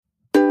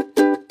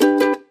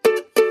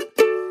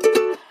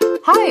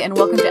Hi, and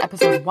welcome to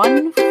episode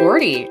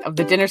 140 of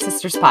the Dinner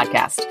Sisters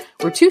podcast.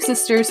 We're two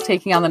sisters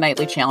taking on the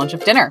nightly challenge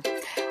of dinner.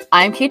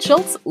 I'm Kate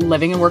Schultz,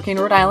 living and working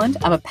in Rhode Island.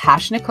 I'm a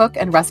passionate cook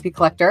and recipe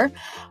collector,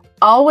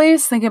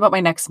 always thinking about my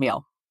next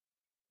meal.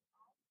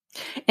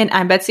 And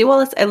I'm Betsy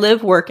Wallace. I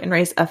live, work, and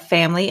raise a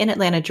family in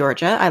Atlanta,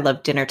 Georgia. I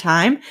love dinner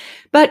time,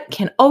 but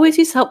can always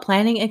use help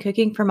planning and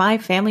cooking for my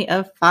family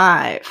of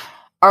 5.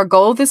 Our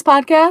goal of this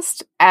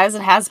podcast, as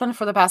it has been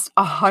for the past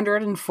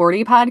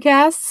 140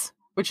 podcasts,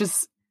 which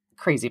is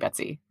crazy,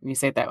 Betsy, when you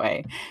say it that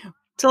way.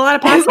 It's a lot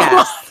of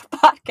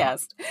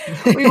podcasts.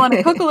 We want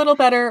to cook a little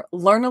better,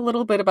 learn a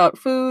little bit about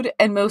food,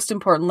 and most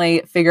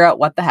importantly, figure out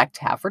what the heck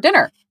to have for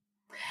dinner.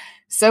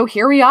 So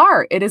here we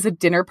are. It is a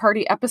dinner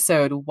party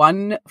episode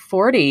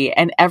 140,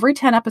 and every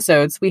 10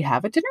 episodes, we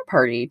have a dinner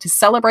party to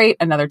celebrate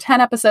another 10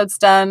 episodes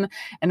done,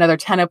 another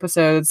 10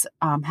 episodes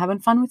having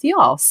fun with you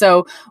all.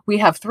 So we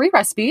have 3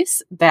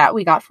 recipes that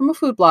we got from a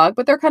food blog,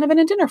 but they're kind of in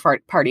a dinner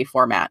party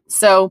format.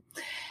 So,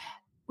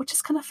 which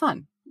is kind of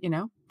fun, you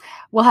know?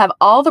 We'll have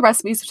all the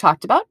recipes we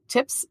talked about,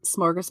 tips,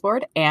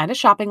 smorgasbord, and a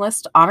shopping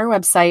list on our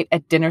website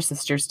at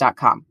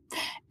dinnersisters.com.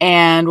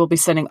 And we'll be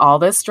sending all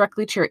this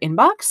directly to your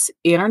inbox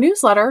in our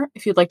newsletter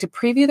if you'd like to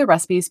preview the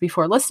recipes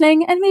before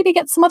listening and maybe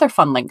get some other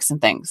fun links and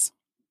things.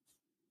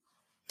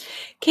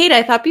 Kate,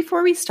 I thought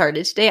before we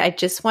started today, I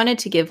just wanted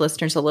to give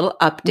listeners a little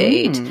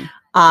update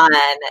on,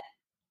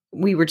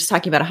 we were just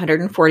talking about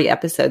 140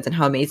 episodes and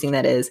how amazing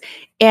that is.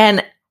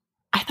 And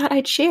I thought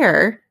I'd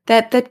share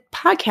that the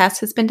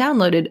podcast has been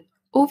downloaded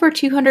over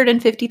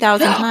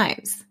 250,000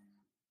 times.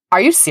 Are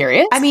you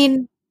serious? I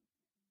mean,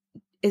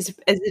 is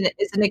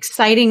an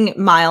exciting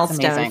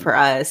milestone for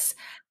us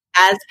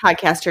as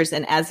podcasters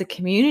and as a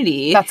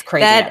community. That's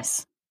crazy.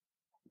 That's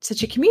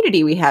such a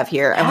community we have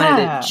here. I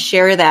wanted to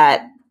share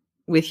that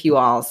with you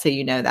all so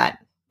you know that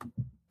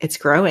it's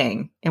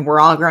growing and we're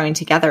all growing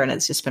together, and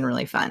it's just been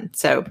really fun.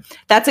 So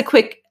that's a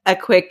quick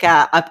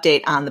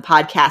update on the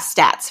podcast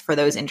stats for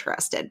those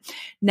interested.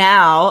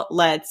 Now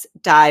let's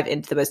dive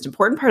into the most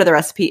important part of the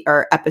recipe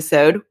or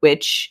episode,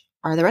 which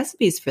are the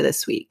recipes for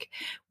this week.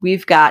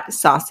 We've got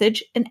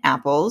sausage and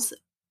apples,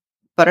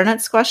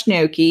 butternut squash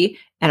gnocchi,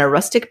 and a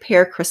rustic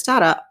pear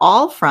crostata,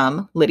 all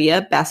from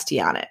Lydia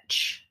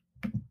Bastianich.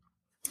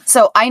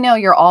 So I know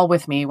you're all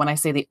with me when I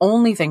say the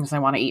only things I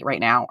want to eat right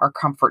now are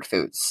comfort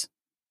foods.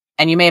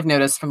 And you may have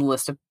noticed from the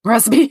list of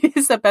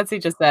recipes that Betsy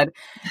just said,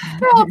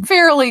 they're all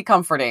fairly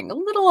comforting, a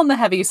little on the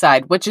heavy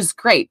side, which is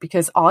great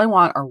because all I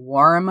want are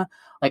warm,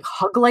 like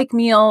hug-like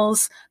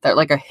meals that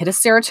like a hit of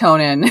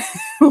serotonin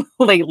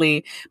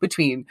lately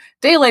between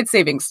daylight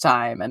savings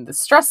time and the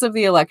stress of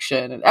the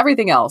election and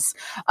everything else.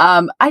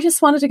 I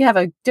just wanted to have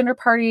a dinner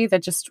party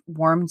that just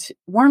warmed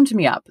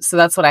me up. So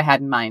that's what I had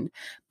in mind.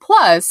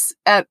 Plus,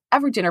 at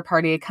every dinner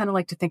party, I kind of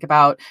like to think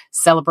about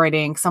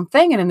celebrating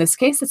something. And in this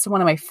case, it's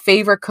one of my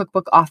favorite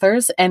cookbook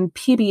authors and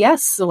PBS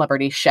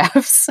celebrity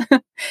chefs,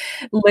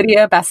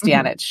 Lydia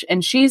Bastianich.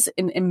 And she's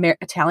an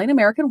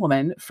Italian-American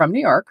woman from New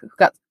York who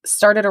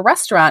started a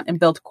restaurant and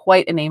built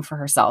quite a name for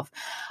herself.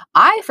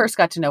 I first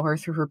got to know her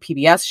through her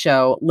PBS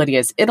show,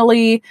 Lydia's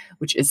Italy,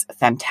 which is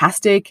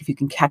fantastic. If you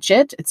can catch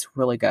it, it's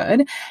really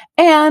good.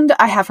 And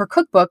I have her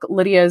cookbook,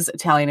 Lydia's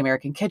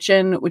Italian-American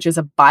Kitchen, which is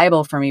a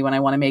Bible for me when I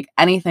want to make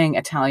anything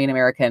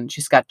Italian-American.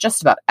 She's got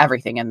just about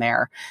everything in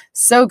there.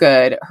 So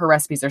good. Her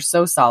recipes are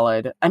so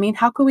solid. I mean,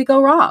 how could we go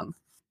wrong?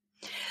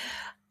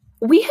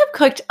 We have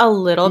cooked a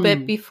little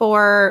bit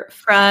before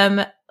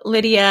from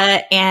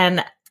Lydia,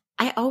 and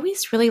I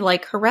always really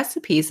like her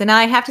recipes. And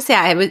I have to say,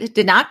 I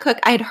did not cook.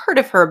 I had heard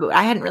of her, but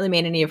I hadn't really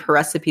made any of her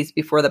recipes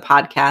before the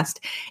podcast.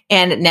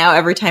 And now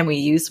every time we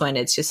use one,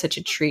 it's just such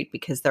a treat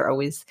because they're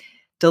always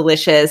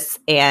delicious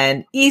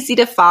and easy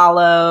to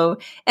follow.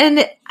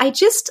 And I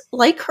just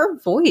like her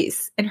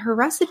voice and her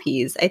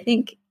recipes. I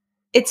think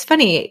it's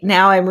funny.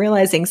 Now I'm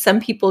realizing some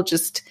people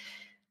just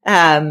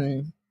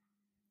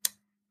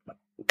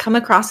come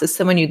across as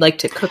someone you'd like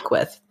to cook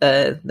with,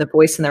 the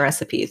voice and the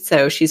recipes.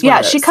 So she's one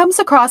of those. She comes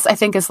across, I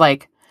think, as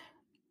like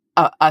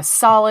a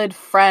solid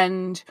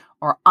friend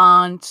or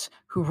aunt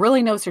who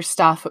really knows her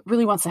stuff, but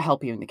really wants to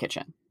help you in the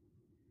kitchen.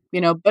 You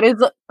know, but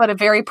a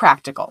very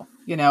practical,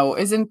 you know,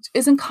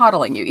 isn't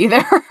coddling you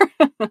either.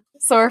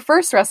 So our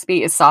first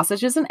recipe is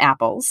sausages and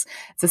apples.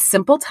 It's a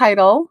simple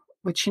title,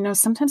 which, you know,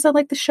 sometimes I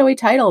like the showy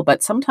title,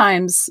 but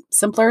sometimes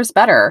simpler is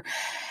better.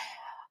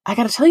 I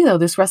got to tell you, though,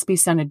 this recipe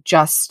sounded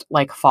just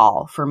like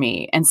fall for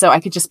me. And so I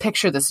could just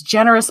picture this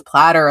generous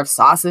platter of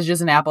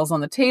sausages and apples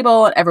on the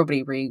table and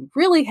everybody being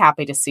really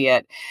happy to see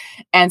it.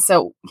 And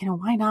so, you know,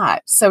 why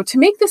not? So to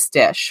make this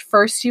dish,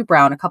 first you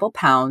brown a couple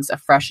pounds of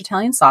fresh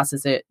Italian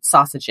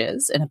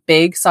sausages in a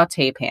big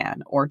saute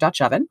pan or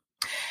Dutch oven.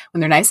 When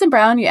they're nice and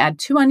brown, you add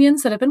 2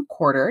 onions that have been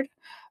quartered.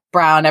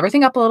 Brown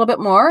everything up a little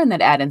bit more and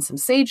then add in some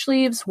sage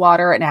leaves,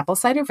 water, and apple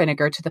cider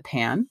vinegar to the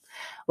pan.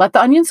 Let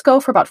the onions go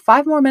for about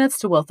 5 more minutes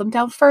to wilt them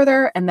down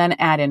further, and then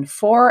add in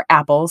 4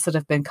 apples that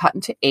have been cut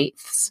into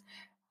eighths.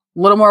 A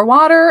little more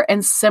water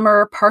and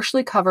simmer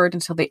partially covered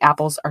until the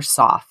apples are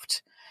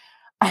soft.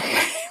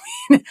 I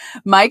mean,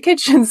 my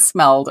kitchen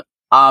smelled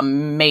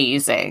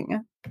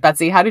amazing.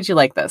 Betsy, how did you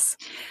like this?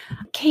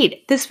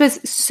 Kate, this was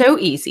so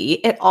easy.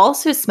 It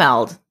also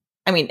smelled,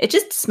 I mean, it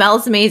just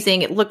smells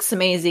amazing. It looks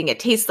amazing. It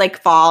tastes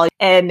like fall,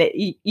 and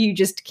you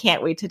just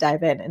can't wait to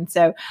dive in. And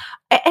so,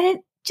 and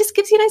it just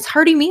gives you a nice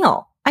hearty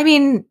meal. I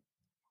mean,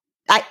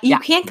 you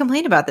can't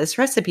complain about this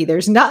recipe.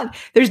 There's not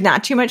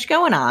too much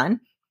going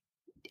on.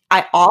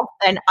 I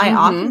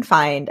often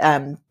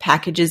find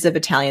packages of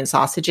Italian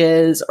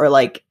sausages, or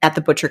like at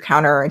the butcher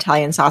counter,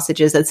 Italian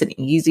sausages. That's an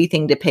easy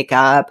thing to pick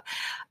up.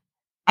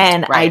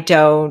 And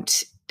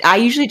I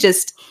usually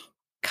just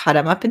cut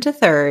them up into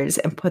thirds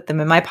and put them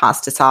in my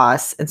pasta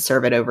sauce and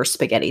serve it over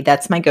spaghetti.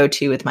 That's my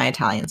go-to with my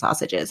Italian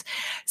sausages.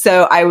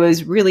 So I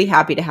was really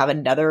happy to have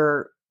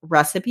another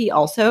recipe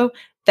also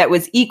that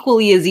was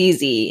equally as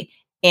easy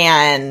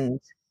and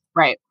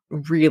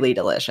really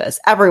delicious.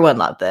 Everyone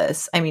loved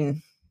this. I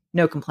mean,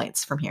 no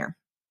complaints from here.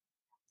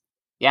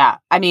 Yeah.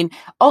 I mean,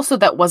 also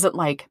that wasn't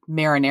like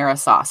marinara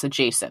sauce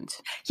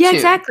adjacent. Yeah,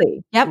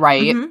 exactly. Yep.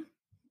 Right. Mm-hmm.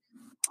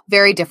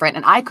 Very different.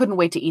 And I couldn't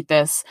wait to eat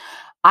this.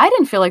 I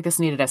didn't feel like this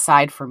needed a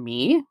side for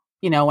me,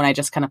 when I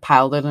just kind of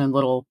piled it in a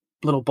little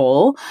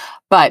bowl.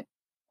 But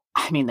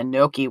I mean, the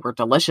gnocchi were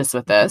delicious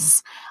with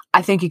this.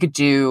 I think you could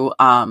do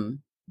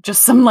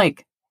just some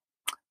like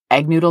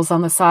egg noodles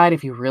on the side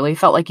if you really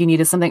felt like you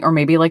needed something, or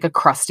maybe like a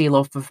crusty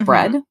loaf of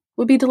bread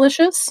would be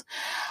delicious.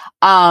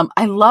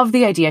 I love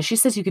the idea. She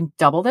says you can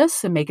double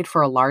this and make it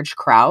for a large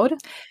crowd,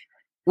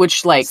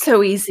 which like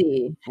so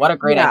easy. What a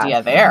great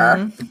idea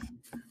there.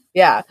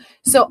 Yeah.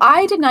 So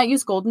I did not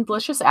use Golden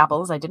Delicious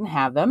apples. I didn't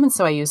have them. And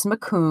so I used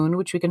Macoun,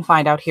 which we can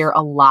find out here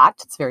a lot.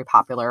 It's a very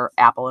popular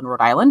apple in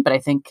Rhode Island, but I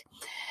think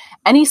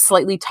any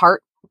slightly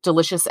tart,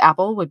 delicious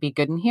apple would be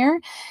good in here.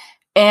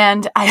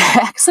 And I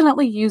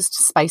accidentally used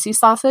spicy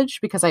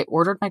sausage because I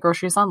ordered my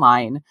groceries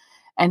online,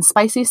 and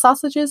spicy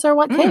sausages are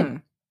what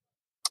came.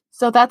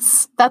 So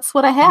that's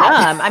what I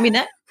had. I mean,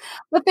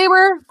 but they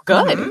were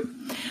good.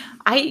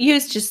 I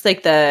used just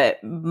like the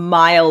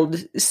mild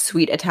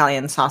sweet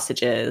Italian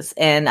sausages,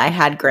 and I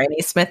had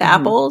Granny Smith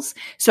apples.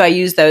 So I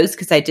used those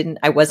because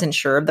I wasn't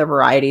sure of the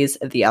varieties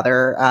of the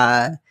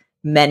other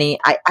many.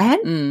 I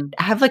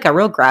have like a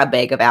real grab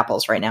bag of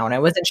apples right now, and I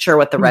wasn't sure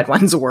what the red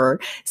ones were.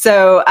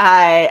 So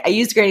I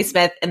used Granny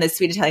Smith and the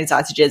sweet Italian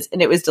sausages,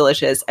 and it was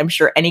delicious. I'm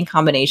sure any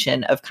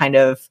combination of kind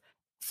of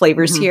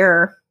flavors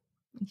here,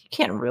 you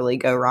can't really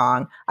go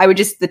wrong. I would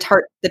just the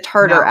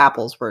tartar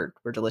apples were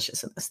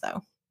delicious in this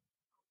though.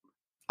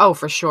 Oh,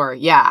 for sure.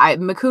 Yeah.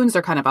 Macoun's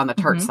are kind of on the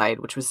tart side,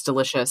 which was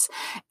delicious.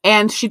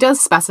 And she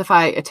does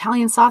specify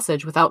Italian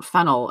sausage without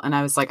fennel. And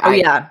I was like,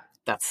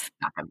 that's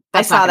not gonna,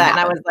 I saw that happen.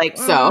 And I was like,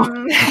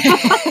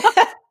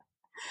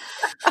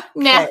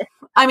 nah.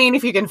 I mean,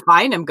 if you can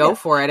find them, go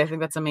for it. I think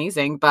that's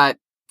amazing, but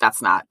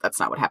that's not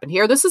what happened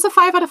here. This is a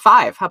 5 out of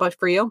 5. How about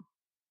for you?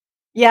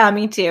 Yeah,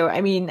 me too. I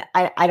mean,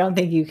 I don't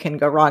think you can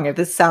go wrong. If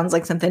this sounds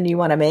like something you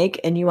want to make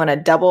and you want to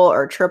double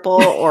or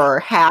triple or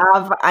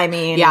have, I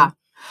mean,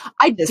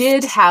 I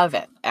did have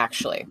it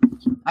actually.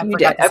 I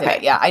forgot to say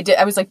that. Yeah, I did.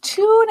 I was like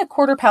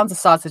 2.25 pounds of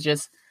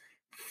sausages.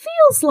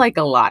 Feels like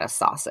a lot of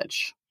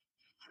sausage.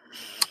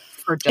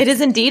 It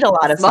is indeed a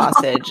lot of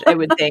sausage, I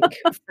would think,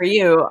 for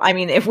you. I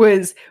mean,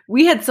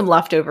 we had some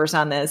leftovers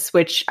on this,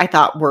 which I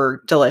thought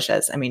were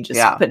delicious. I mean,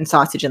 just putting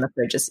sausage in the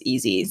fridge is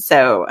easy.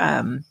 So,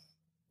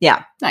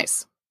 yeah.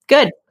 Nice.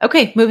 Good.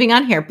 Okay, moving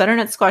on here.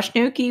 Butternut squash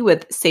gnocchi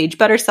with sage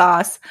butter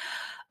sauce.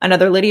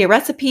 Another Lydia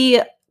recipe.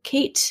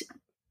 Kate,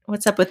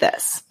 what's up with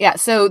this? Yeah,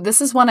 so this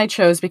is one I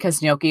chose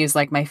because gnocchi is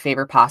like my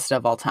favorite pasta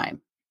of all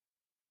time.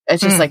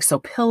 It's just like so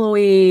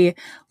pillowy,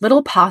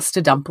 little pasta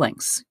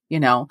dumplings,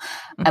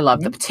 I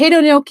love the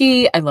potato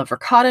gnocchi. I love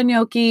ricotta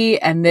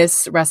gnocchi. And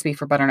this recipe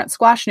for butternut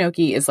squash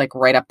gnocchi is like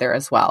right up there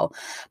as well.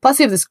 Plus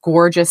you have this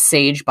gorgeous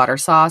sage butter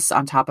sauce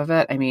on top of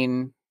it. I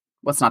mean,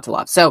 what's not to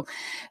love? So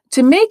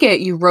to make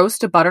it, you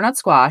roast a butternut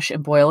squash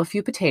and boil a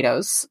few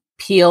potatoes,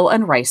 peel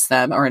and rice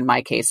them, or in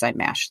my case, I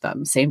mashed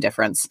them. Same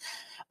difference.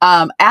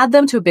 Add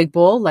them to a big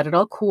bowl, let it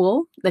all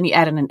cool. Then you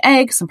add in an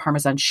egg, some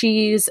Parmesan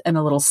cheese, and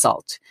a little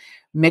salt.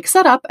 Mix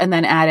that up and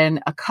then add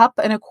in 1.25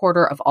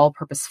 cups of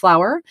all-purpose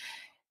flour.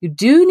 You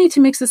do need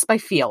to mix this by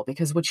feel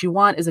because what you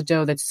want is a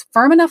dough that's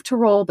firm enough to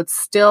roll, but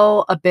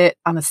still a bit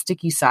on the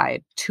sticky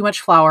side. Too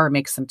much flour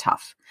makes them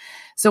tough.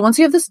 So once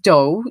you have this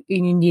dough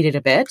and you knead it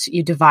a bit,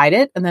 you divide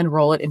it and then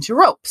roll it into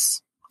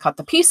ropes. Cut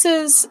the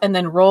pieces and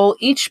then roll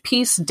each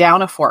piece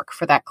down a fork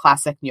for that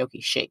classic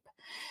gnocchi shape.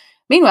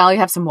 Meanwhile, you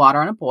have some water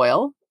on a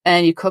boil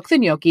and you cook the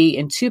gnocchi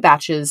in 2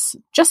 batches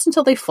just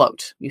until they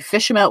float. You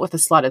fish them out with a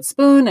slotted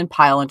spoon and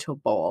pile into a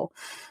bowl.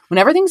 When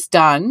everything's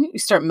done, you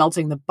start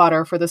melting the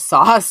butter for the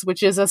sauce,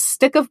 which is a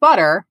stick of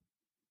butter,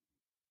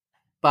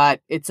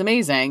 but it's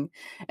amazing.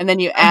 And then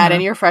you add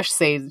in your fresh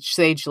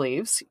sage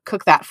leaves,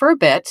 cook that for a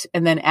bit,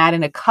 and then add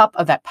in 1 cup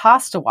of that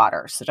pasta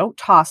water. So don't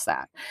toss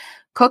that.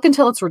 Cook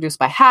until it's reduced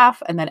by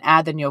half, and then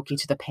add the gnocchi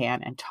to the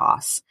pan and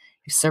toss.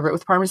 You serve it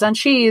with Parmesan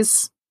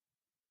cheese.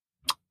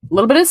 A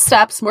little bit of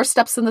steps, more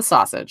steps than the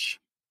sausage,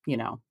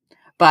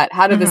 But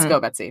how did this go,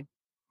 Betsy?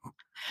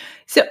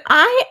 So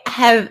I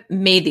have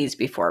made these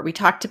before. We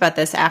talked about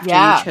this after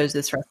you chose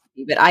this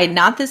recipe, but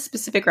not this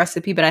specific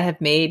recipe, but I have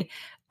made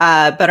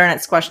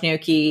butternut squash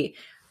gnocchi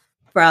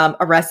from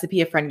a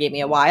recipe a friend gave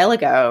me a while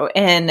ago,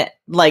 and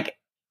like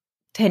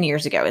 10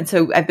 years ago. And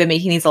so I've been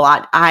making these a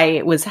lot.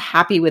 I was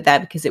happy with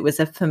that because it was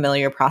a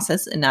familiar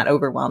process and not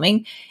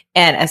overwhelming.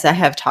 And as I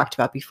have talked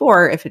about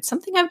before, if it's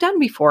something I've done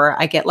before,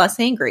 I get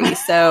less angry.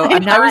 So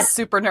I was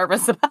super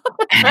nervous about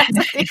the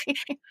recipe.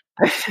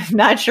 I'm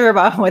not sure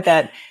about what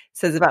that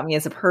says about me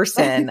as a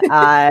person.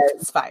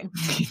 It's fine.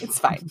 It's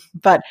fine.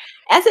 But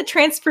as it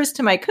transfers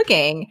to my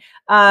cooking,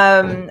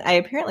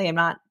 I apparently am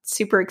not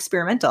super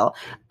experimental.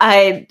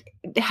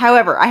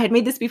 However, I had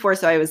made this before,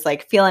 so I was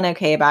like feeling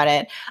okay about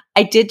it.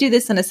 I did do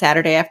this on a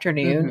Saturday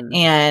afternoon,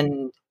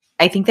 and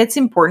I think that's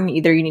important.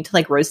 Either you need to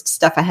like roast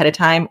stuff ahead of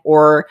time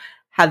or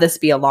have this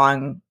be a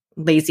long,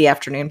 lazy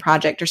afternoon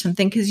project or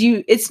something, because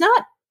it's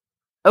not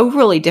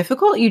overly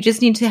difficult. You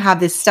just need to have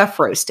this stuff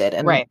roasted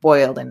and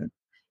boiled and,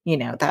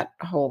 that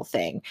whole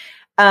thing.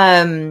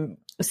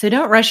 So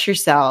don't rush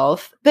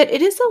yourself, but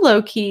it is a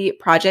low-key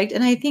project,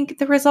 and I think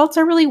the results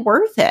are really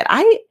worth it.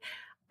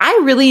 I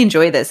really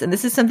enjoy this, and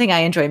this is something I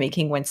enjoy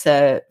making when it's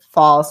a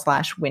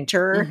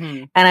fall/winter,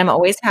 and I'm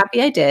always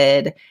happy I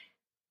did.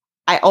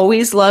 I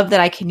always love that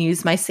I can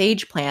use my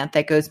sage plant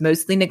that goes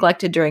mostly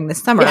neglected during the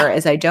summer,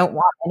 as I don't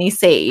want any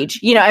sage.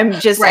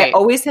 I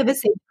always have a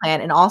sage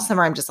plant, and all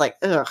summer I'm just like,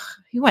 ugh,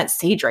 who wants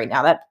sage right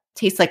now? That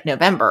tastes like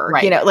November.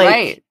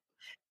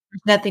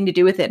 There's nothing to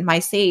do with it. And my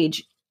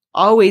sage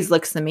always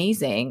looks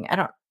amazing.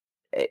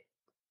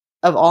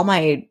 Of all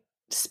my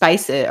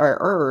spices or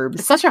herbs,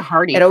 it's such a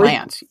hardy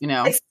plant,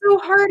 It's so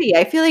hardy.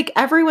 I feel like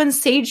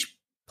everyone's sage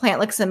plant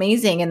looks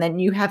amazing, and then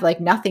you have like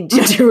nothing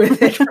to do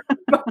with it for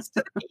most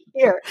of the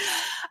year.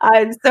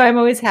 So I'm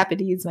always happy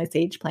to use my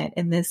sage plant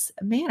in this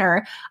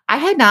manner.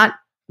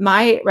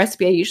 My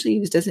recipe I usually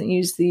use doesn't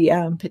use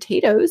the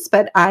potatoes,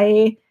 but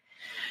I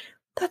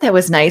thought that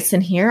was nice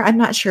in here. I'm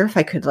not sure if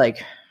I could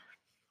like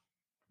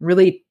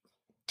really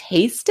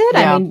taste it.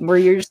 I mean, where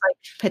you're just like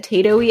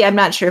potato-y. I'm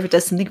not sure if it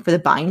does something for the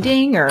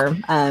binding or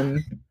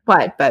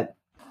what, but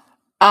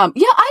I'm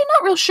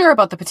not real sure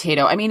about the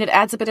potato. I mean, it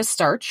adds a bit of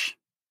starch,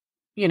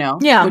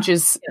 which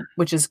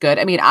is good.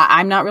 I mean,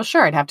 I'm not real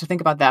sure. I'd have to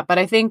think about that, but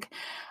I think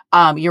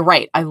you're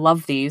right. I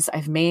love these.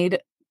 I've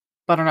made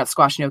butternut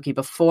squash gnocchi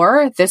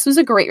before. This was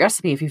a great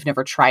recipe if you've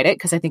never tried it,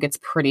 because I think it's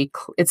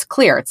it's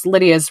clear. It's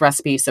Lydia's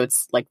recipe, so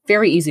it's like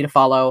very easy to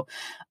follow.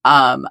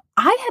 I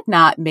had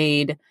not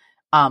made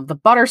the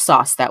butter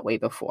sauce that way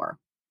before,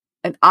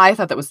 and I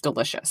thought that was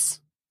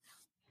delicious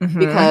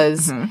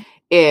because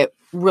it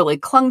really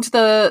clung to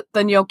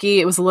the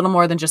gnocchi. It was a little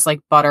more than just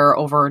like butter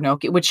over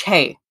gnocchi, which,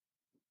 hey,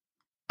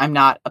 I'm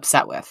not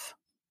upset with,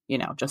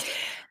 just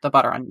the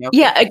butter on gnocchi.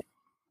 Yeah,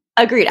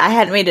 agreed. I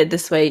hadn't made it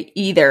this way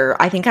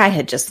either. I think I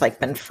had just like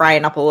been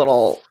frying up a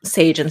little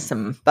sage and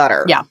some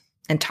butter. Yeah.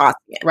 And tossing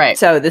it. Right.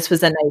 So this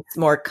was a nice,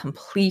 more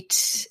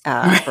complete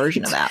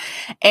version of that.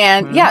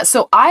 And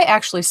so I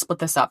actually split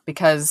this up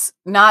because,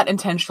 not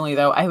intentionally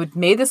though, I had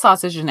made the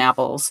sausage and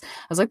apples.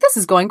 I was like, this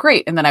is going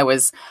great. And then I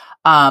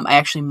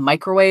actually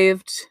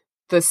microwaved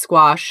the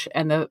squash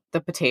and the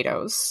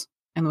potatoes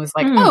and was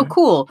like, oh,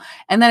 cool.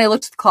 And then I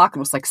looked at the clock and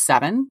it was like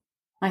 7. And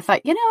I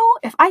thought,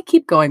 if I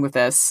keep going with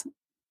this,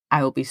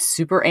 I will be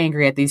super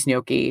angry at these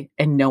gnocchi,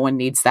 and no one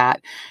needs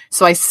that.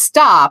 So I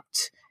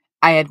stopped.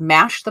 I had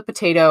mashed the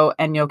potato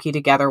and gnocchi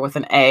together with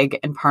an egg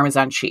and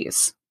Parmesan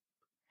cheese.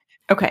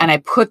 Okay. And I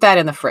put that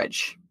in the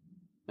fridge.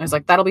 I was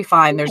like, that'll be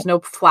fine. There's no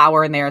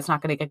flour in there. It's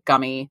not going to get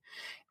gummy.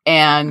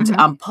 And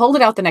pulled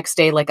it out the next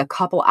day, like a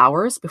couple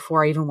hours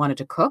before I even wanted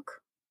to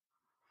cook.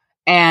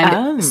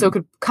 And so it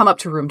could come up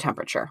to room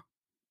temperature.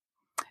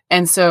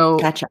 And so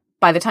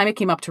by the time it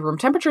came up to room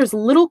temperature, it was a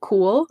little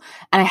cool.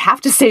 And I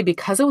have to say,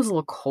 because it was a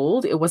little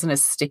cold, it wasn't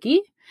as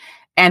sticky.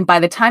 And by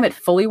the time it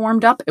fully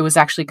warmed up, it was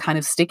actually kind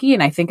of sticky.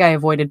 And I think I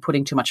avoided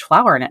putting too much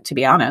flour in it, to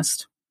be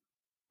honest.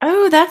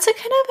 Oh, that's a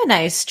kind of a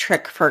nice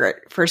trick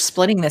for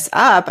splitting this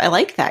up. I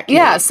like that. Kate.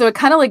 Yeah. So it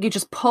kind of like you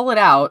just pull it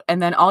out,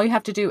 and then all you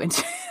have to do.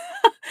 And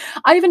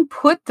I even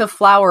put the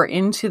flour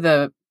into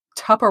the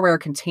Tupperware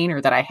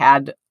container that I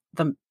had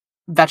the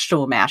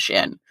vegetable mash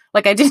in.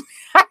 Like I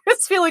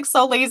was feeling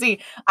so lazy.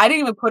 I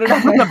didn't even put it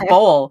up in a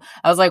bowl.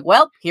 I was like,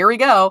 well, here we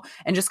go.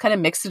 And just kind of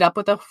mixed it up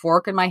with a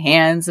fork in my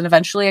hands. And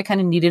eventually I kind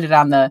of kneaded it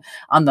on the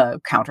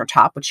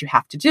countertop, which you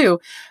have to do.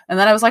 And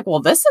then I was like,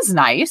 well, this is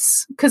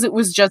nice. Cause it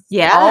was just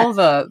all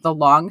the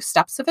long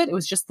steps of it. It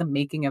was just the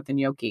making of the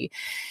gnocchi.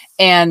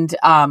 And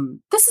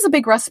this is a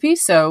big recipe.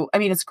 So, I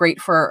mean, it's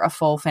great for a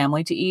full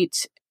family to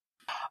eat.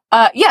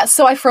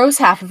 So I froze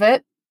half of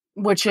it,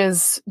 which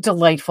is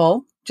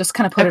delightful. Just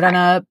kind of put it on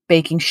a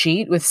baking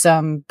sheet with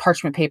some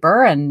parchment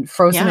paper and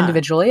froze them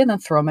individually, and then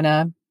throw them in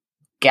a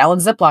gallon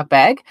Ziploc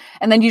bag.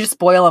 And then you just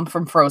boil them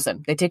from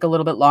frozen. They take a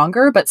little bit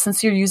longer, but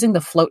since you're using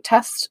the float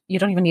test, you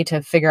don't even need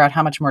to figure out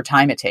how much more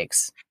time it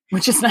takes,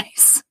 which is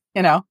nice,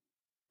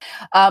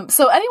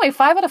 So anyway,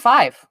 5 out of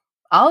 5.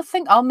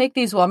 I'll make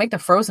these. Well, I'll make the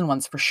frozen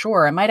ones for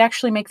sure. I might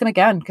actually make them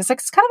again because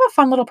it's kind of a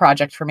fun little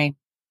project for me.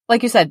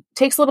 like you said,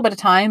 takes a little bit of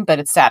time, but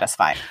it's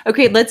satisfying.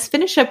 Okay, let's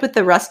finish up with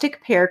the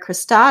rustic pear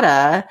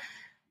crostata.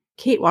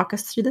 Kate, walk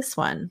us through this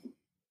one.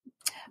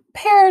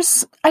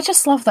 Pears, I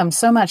just love them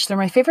so much. They're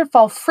my favorite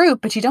fall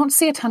fruit, but you don't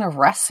see a ton of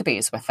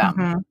recipes with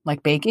them,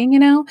 like baking,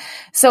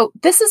 So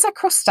this is a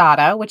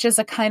crostata, which is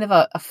a kind of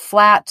a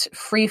flat,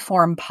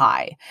 free-form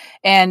pie.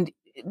 And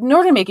in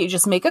order to make it, you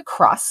just make a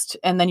crust,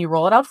 and then you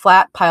roll it out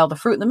flat, pile the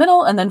fruit in the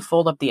middle, and then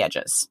fold up the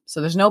edges.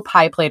 So there's no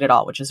pie plate at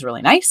all, which is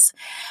really nice.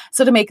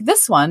 So to make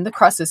this one, the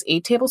crust is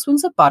 8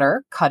 tablespoons of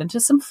butter, cut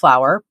into some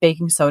flour,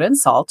 baking soda, and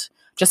salt.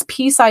 Just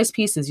pea-sized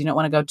pieces. You don't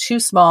want to go too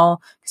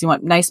small because you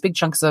want nice big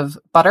chunks of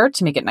butter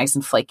to make it nice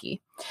and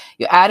flaky.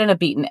 You add in a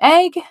beaten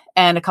egg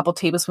and a couple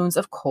tablespoons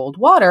of cold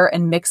water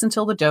and mix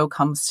until the dough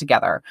comes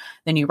together.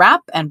 Then you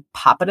wrap and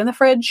pop it in the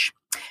fridge.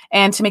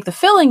 And to make the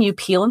filling, you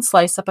peel and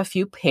slice up a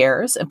few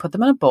pears and put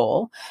them in a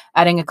bowl,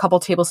 adding a couple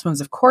tablespoons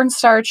of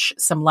cornstarch,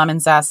 some lemon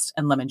zest,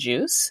 and lemon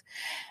juice.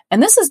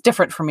 And this is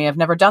different for me. I've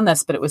never done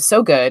this, but it was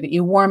so good.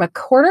 You warm a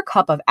 1/4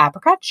 cup of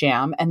apricot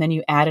jam, and then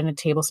you add in a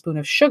tablespoon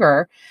of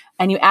sugar,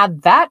 and you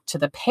add that to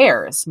the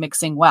pears,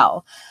 mixing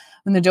well.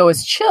 When the dough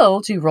is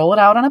chilled, you roll it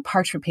out on a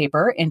parchment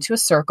paper into a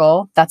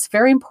circle. That's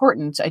very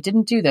important. I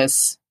didn't do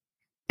this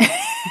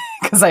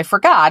because I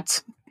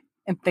forgot,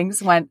 and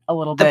things went a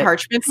little bit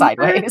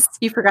sideways.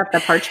 You forgot the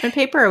parchment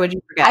paper, or would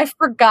you forget? I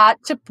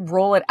forgot to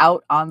roll it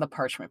out on the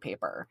parchment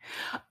paper.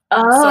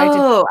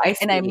 Oh, I see.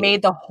 And I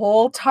made the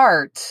whole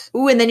tart.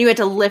 Ooh, and then you had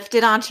to lift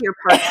it onto your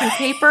parchment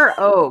paper?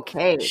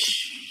 Okay.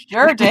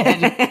 Sure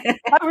did.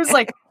 I was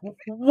like,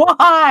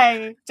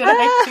 why did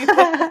I do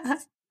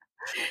this?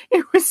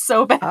 It was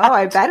so bad. Oh,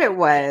 I bet it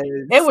was.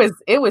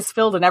 It was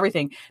filled and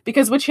everything.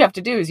 Because what you have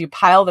to do is you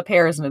pile the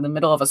pears in the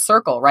middle of a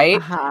circle,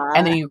 right?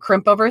 And then you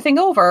crimp everything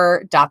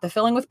over, dot the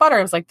filling with butter.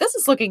 I was like, this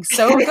is looking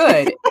so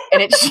good.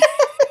 And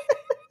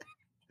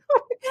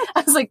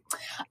I was like,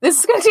 this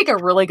is going to take a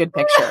really good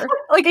picture.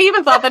 Like, I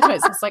even thought that to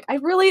myself. It's like,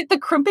 the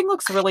crimping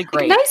looks really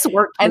great. Nice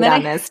work. And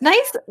then nice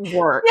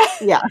work.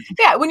 Yeah.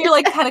 Yeah. When you're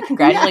like kind of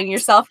congratulating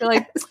yourself, you're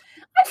like,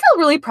 I feel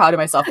really proud of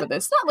myself for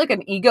this. Not like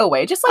an ego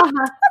way, just like,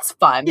 that's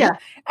fun. Yeah.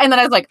 And then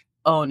I was like,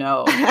 oh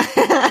no.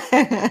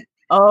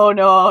 Oh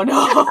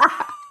no.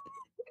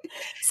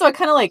 So I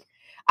kind of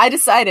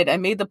I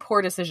made the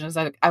poor decision.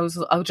 I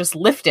would just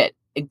lift it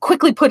and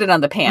quickly put it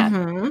on the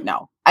pan.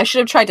 No, I should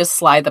have tried to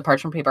slide the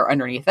parchment paper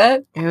underneath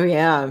it. Oh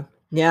yeah.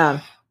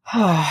 Yeah.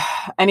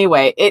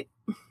 Anyway,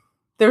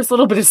 there was a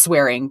little bit of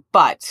swearing,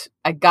 but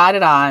I got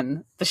it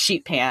on the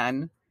sheet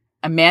pan.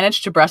 I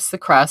managed to press the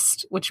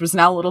crust, which was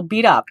now a little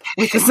beat up,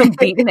 with some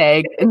beaten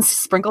egg, and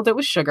sprinkled it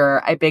with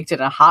sugar. I baked it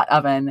in a hot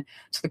oven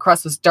so the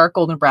crust was dark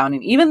golden brown.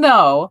 And even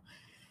though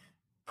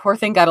poor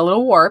thing got a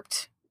little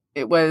warped,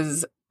 it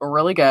was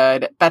really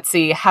good.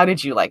 Betsy, how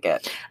did you like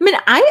it? I mean,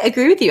 I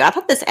agree with you. I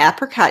thought this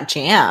apricot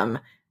jam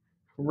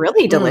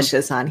really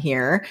delicious on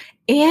here.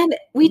 And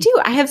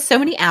I have so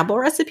many apple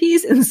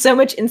recipes and so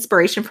much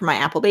inspiration for my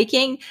apple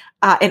baking,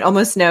 and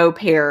almost no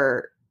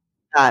pear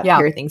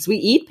things. We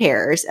eat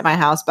pears at my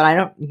house, but I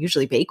don't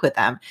usually bake with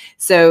them.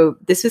 So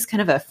this was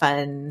kind of a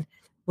fun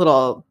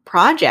little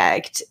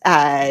project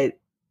that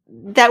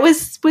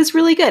was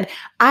really good.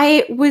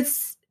 I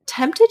was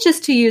tempted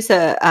just to use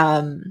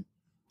I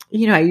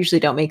usually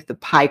don't make the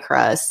pie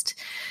crust,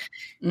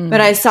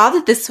 but I saw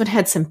that this one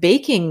had some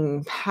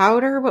baking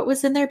powder. What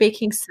was in there?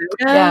 Baking soda?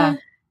 Yeah,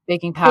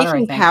 baking powder.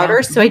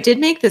 Yeah. So I did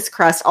make this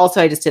crust. Also,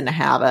 I just didn't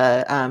have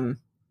a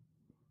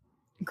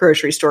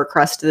grocery store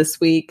crust this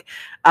week.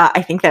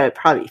 I think that would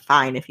probably be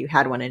fine if you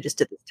had one and just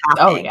did the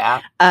topping. Oh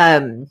yeah.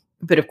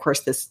 But of course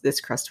this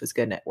crust was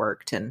good and it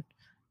worked. And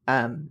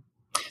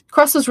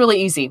crust was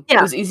really easy. Yeah.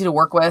 It was easy to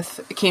work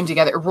with. It came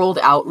together. It rolled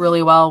out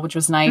really well, which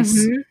was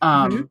nice.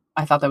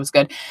 I thought that was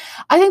good.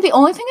 I think the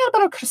only thing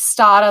about a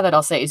crostata that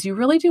I'll say is you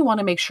really do want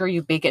to make sure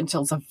you bake it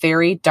until it's a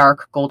very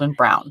dark golden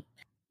brown.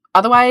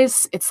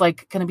 Otherwise, it's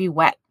like going to be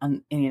wet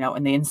on, in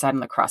the inside of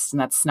the crust, and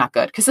that's not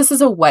good because this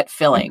is a wet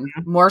filling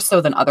more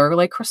so than other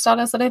like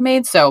crostatas that I've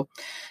made. So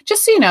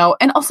just so you know,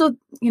 and also,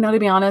 to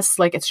be honest,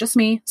 like it's just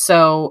me.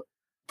 So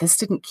this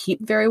didn't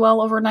keep very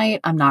well overnight.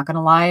 I'm not going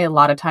to lie. A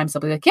lot of times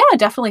I'll be like, yeah, I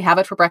definitely have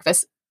it for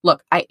breakfast.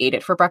 Look, I ate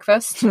it for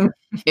breakfast.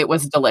 It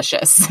was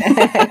delicious,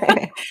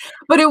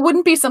 but it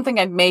wouldn't be something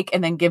I'd make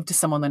and then give to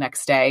someone the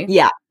next day.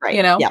 Yeah. Right.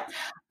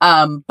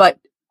 Yeah. But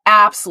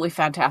absolutely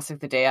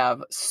fantastic the day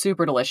of.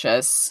 Super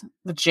delicious.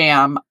 The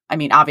jam. I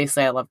mean,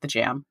 obviously I love the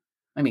jam.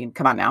 I mean,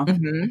 come on now.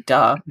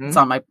 Duh. It's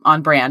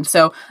on brand.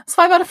 So it's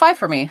 5 out of 5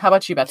 for me. How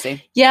about you,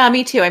 Betsy? Yeah,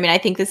 me too. I mean, I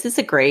think this is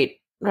a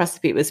great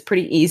recipe. It was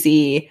pretty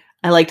easy.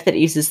 I liked that it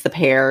uses the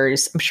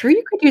pears. I'm sure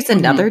you could use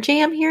another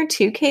jam here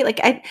too, Kate. Like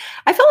I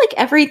felt like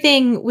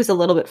everything was a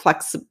little bit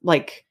flexible,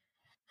 like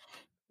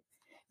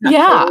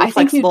I think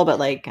flexible, but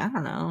like, I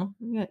don't know.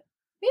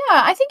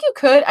 Yeah, I think you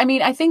could. I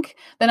mean, I think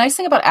the nice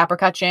thing about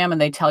apricot jam, and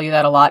they tell you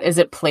that a lot, is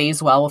it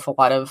plays well with a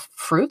lot of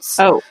fruits.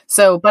 Oh.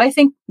 So, but I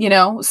think,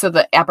 so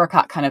the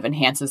apricot kind of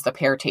enhances the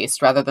pear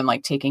taste rather than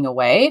like taking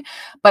away.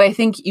 But I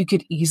think you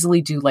could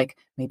easily do like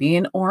maybe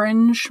an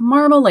orange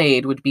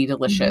marmalade would be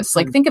delicious.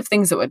 Like think of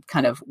things that would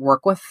kind of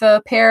work with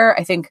the pear.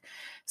 I think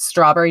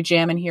strawberry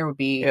jam in here would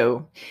be.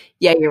 Oh,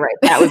 yeah, you're right.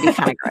 That would be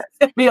kind of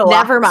gross.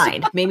 Never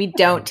mind. Maybe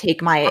don't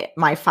take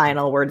my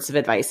final words of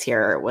advice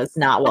here. It was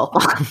not well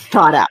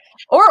thought out.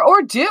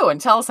 Or do and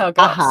tell us how it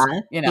goes.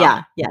 You know,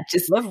 yeah.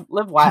 Just live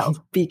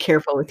wild. Be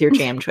careful with your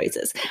jam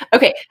choices.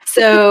 Okay,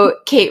 so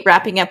Kate,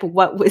 wrapping up,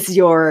 what was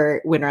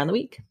your winner on the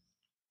week?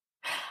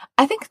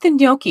 I think the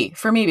gnocchi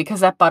for me, because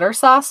that butter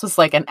sauce was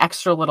like an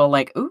extra little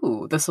like,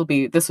 ooh, this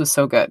was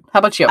so good. How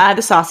about you?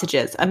 The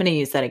sausages. I'm going to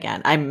use that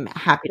again. I'm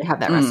happy to have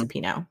that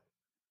recipe now.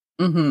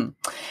 Mm-hmm.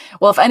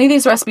 Well, if any of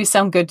these recipes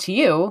sound good to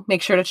you,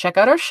 make sure to check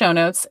out our show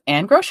notes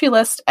and grocery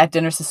list at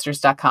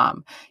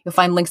dinnersisters.com. You'll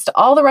find links to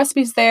all the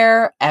recipes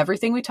there,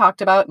 everything we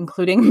talked about,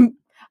 including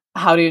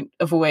how to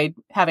avoid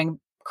having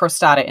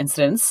crostata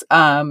incidents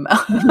on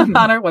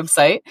our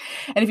website.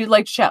 And if you'd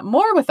like to chat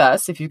more with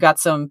us, if you've got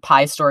some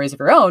pie stories of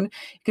your own,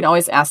 you can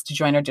always ask to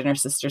join our Dinner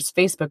Sisters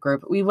Facebook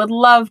group. We would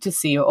love to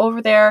see you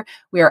over there.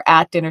 We are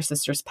at Dinner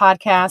Sisters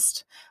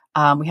Podcast.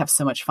 We have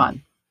so much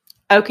fun.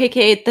 Okay,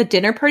 Kate, the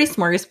Dinner Party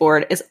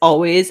Smorgasbord is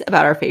always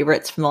about our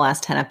favorites from the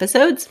last 10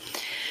 episodes.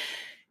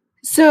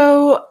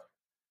 So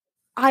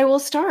I will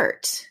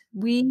start.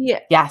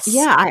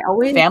 I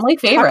always family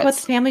favorites. Talk about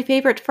the family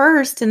favorite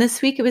first, and this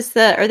time it was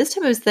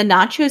the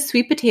nacho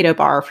sweet potato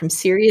bar from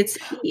Serious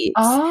Eats.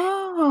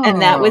 Oh,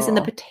 and that was in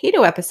the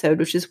potato episode,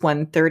 which is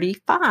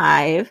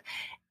 135,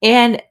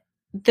 and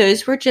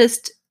those were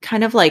just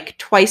kind of like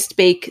twice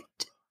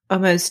baked,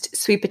 almost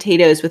sweet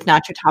potatoes with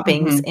nacho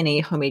toppings in a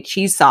homemade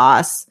cheese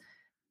sauce.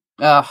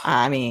 Ugh.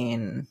 I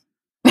mean,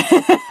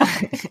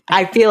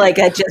 I feel like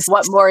that just...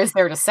 What more is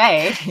there to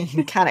say?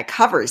 Kind of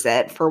covers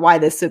it for why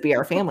this would be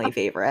our family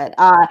favorite.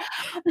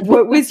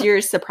 What was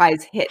your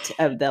surprise hit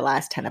of the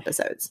last 10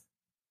 episodes?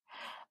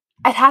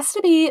 It has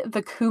to be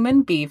the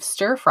cumin beef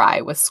stir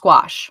fry with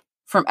squash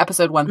from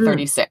episode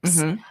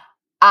 136.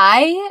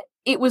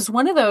 It was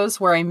one of those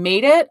where I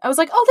made it. I was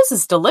like, oh, this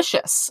is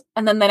delicious.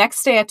 And then the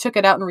next day I took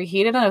it out and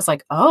reheated and I was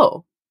like,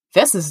 oh,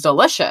 this is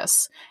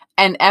delicious.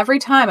 And every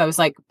time I was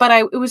like,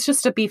 it was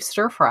just a beef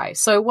stir fry.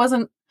 So it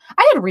wasn't,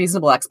 I had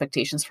reasonable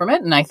expectations from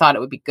it and I thought it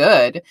would be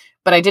good,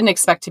 but I didn't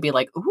expect to be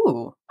like,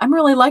 ooh, I'm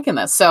really liking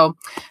this. So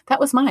that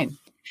was mine.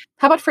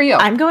 How about for you?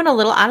 I'm going a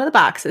little out of the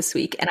box this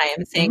week, and I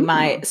am saying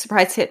my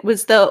surprise hit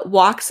was the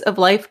Walks of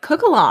Life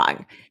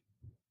cook-along.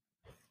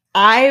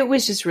 I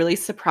was just really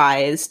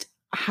surprised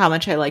how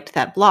much I liked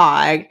that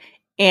blog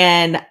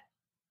and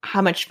how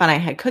much fun I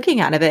had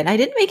cooking out of it. And I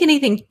didn't make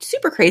anything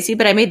super crazy,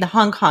 but I made the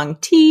Hong Kong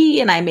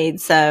tea and I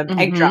made some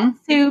egg drop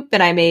soup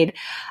and I made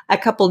a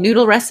couple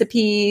noodle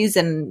recipes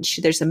and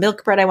there's a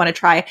milk bread I want to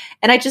try.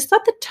 And I just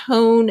thought the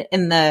tone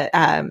and the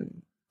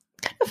kind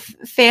of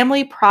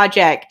family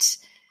project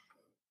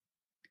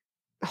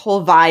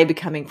whole vibe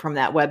coming from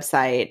that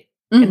website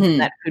and from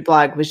that food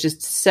blog was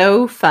just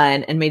so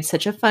fun and made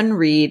such a fun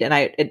read. And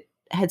it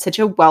had such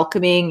a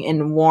welcoming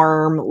and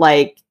warm,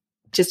 like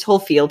just whole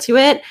feel to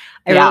it.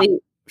 I really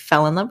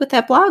fell in love with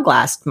that blog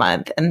last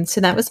month. And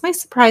so that was my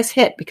surprise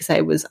hit because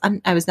I was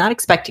not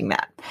expecting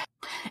that.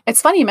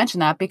 It's funny you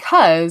mentioned that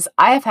because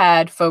I have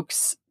had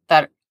folks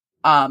that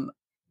are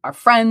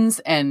friends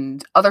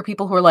and other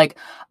people who are like,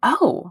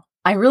 oh,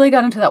 I really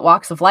got into that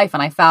Walks of Life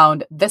and I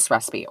found this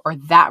recipe or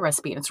that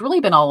recipe. And it's really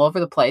been all over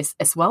the place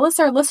as well as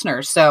our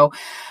listeners. So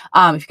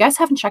if you guys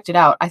haven't checked it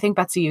out, I think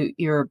Betsy,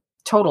 you're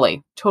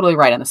totally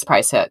right on the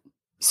surprise hit.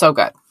 So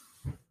good.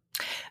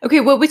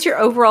 Okay. What was your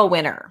overall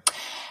winner?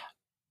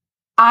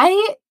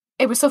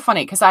 It was so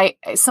funny because I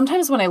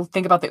sometimes when I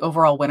think about the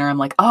overall winner, I'm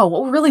like, oh,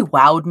 what really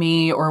wowed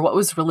me or what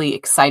was really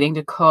exciting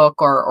to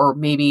cook or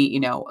maybe,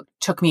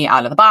 took me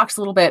out of the box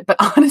a little bit. But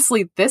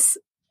honestly, this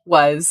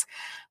was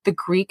the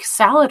Greek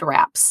salad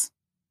wraps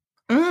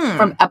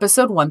from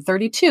episode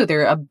 132.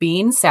 They're a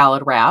bean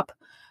salad wrap.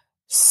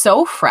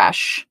 So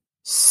fresh,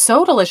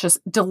 so delicious,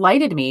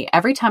 delighted me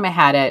every time I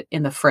had it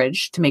in the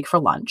fridge to make for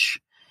lunch.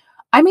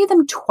 I made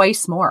them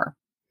twice more.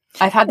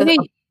 I've had them.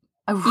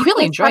 I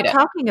really enjoyed it.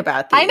 Talking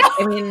about these. I know.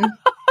 I mean,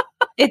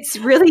 it's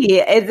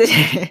really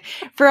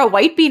for a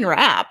white bean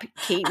wrap,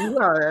 Kate.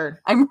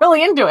 I'm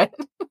really into it.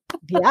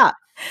 Yeah.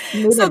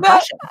 So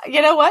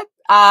you know what?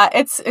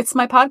 It's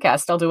my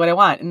podcast. I'll do what I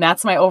want, and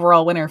that's my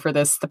overall winner for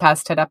the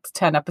past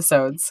 10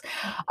 episodes.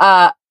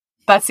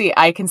 Betsy,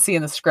 I can see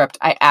in the script.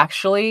 I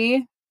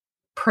actually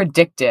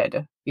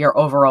predicted your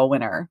overall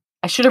winner.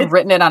 I should have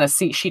written it on a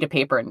sheet of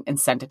paper and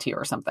sent it to you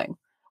or something.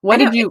 What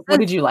did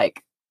you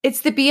like?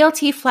 It's the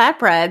BLT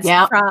flatbreads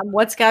from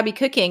What's Gotta Be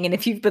Cooking. And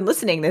if you've been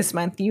listening this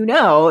month, you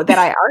know that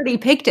I already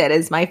picked it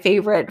as my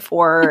favorite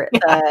for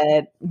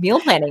the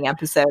meal planning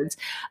episodes.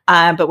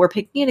 But we're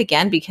picking it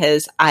again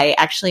because I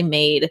actually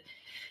made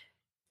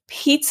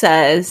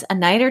pizzas a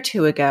night or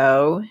two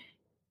ago.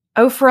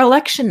 Oh, for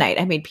election night,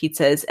 I made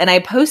pizzas. And I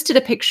posted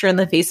a picture in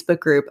the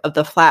Facebook group of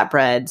the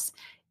flatbreads.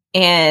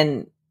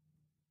 And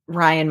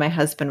Ryan, my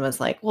husband, was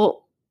like,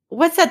 well,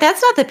 what's that?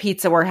 That's not the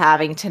pizza we're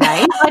having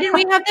tonight. Why didn't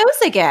we have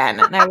those again?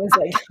 And I was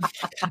like,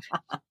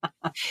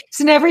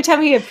 so every time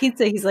we have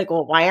pizza, he's like,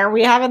 well, why aren't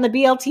we having the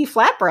BLT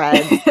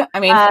flatbread? I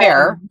mean,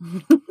 fair.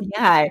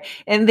 Yeah.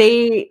 And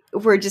they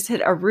were just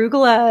had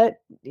arugula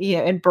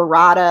and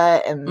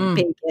burrata and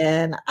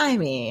bacon. I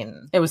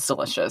mean, it was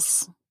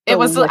delicious. It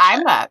was.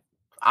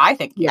 I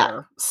think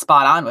you're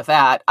spot on with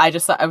that. I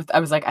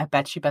was like, I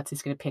bet you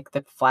Betsy's going to pick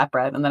the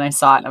flatbread. And then I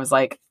saw it and I was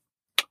like,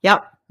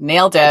 yep,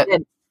 nailed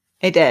it.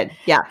 It did.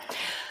 Yeah.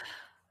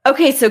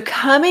 Okay. So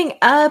coming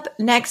up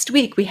next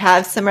week, we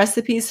have some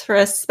recipes for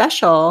a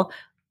special,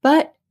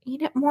 but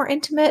more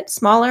intimate,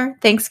 smaller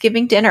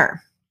Thanksgiving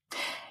dinner.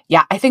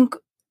 Yeah.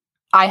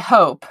 I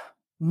hope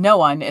no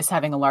one is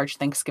having a large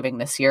Thanksgiving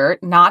this year,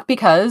 not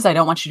because I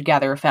don't want you to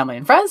gather family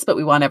and friends, but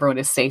we want everyone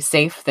to stay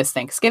safe this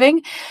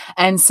Thanksgiving.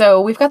 And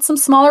so we've got some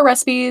smaller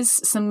recipes,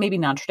 some maybe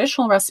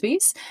non-traditional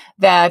recipes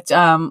that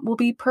will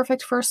be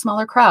perfect for a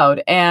smaller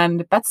crowd.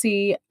 And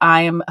Betsy,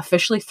 I am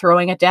officially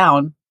throwing it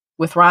down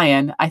with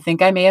Ryan. I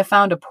think I may have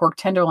found a pork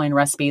tenderloin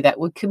recipe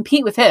that would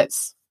compete with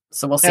his.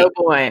 So we'll see. Oh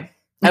boy.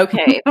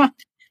 Okay.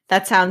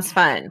 That sounds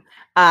fun.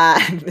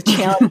 The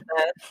challenge.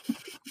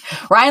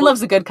 Ryan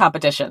loves a good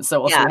competition, so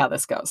we'll see how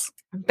this goes.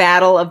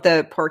 Battle of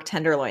the pork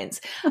tenderloins.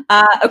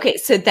 Okay,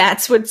 so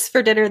that's what's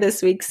for dinner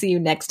this week. See you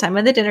next time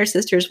on the Dinner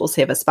Sisters. We'll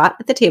save a spot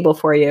at the table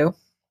for you.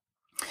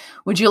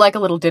 Would you like a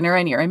little dinner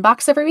in your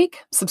inbox every week?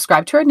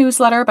 Subscribe to our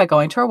newsletter by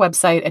going to our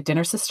website at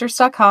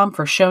dinnersisters.com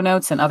for show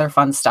notes and other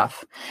fun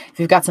stuff.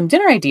 If you've got some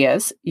dinner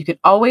ideas, you can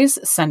always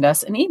send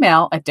us an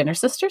email at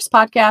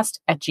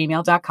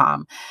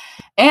dinnersisterspodcast@gmail.com.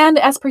 And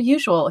as per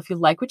usual, if you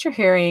like what you're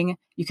hearing,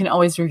 you can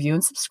always review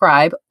and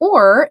subscribe.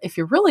 Or if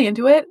you're really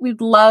into it,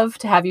 we'd love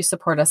to have you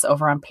support us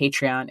over on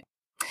Patreon.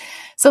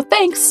 So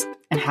thanks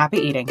and happy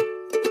eating.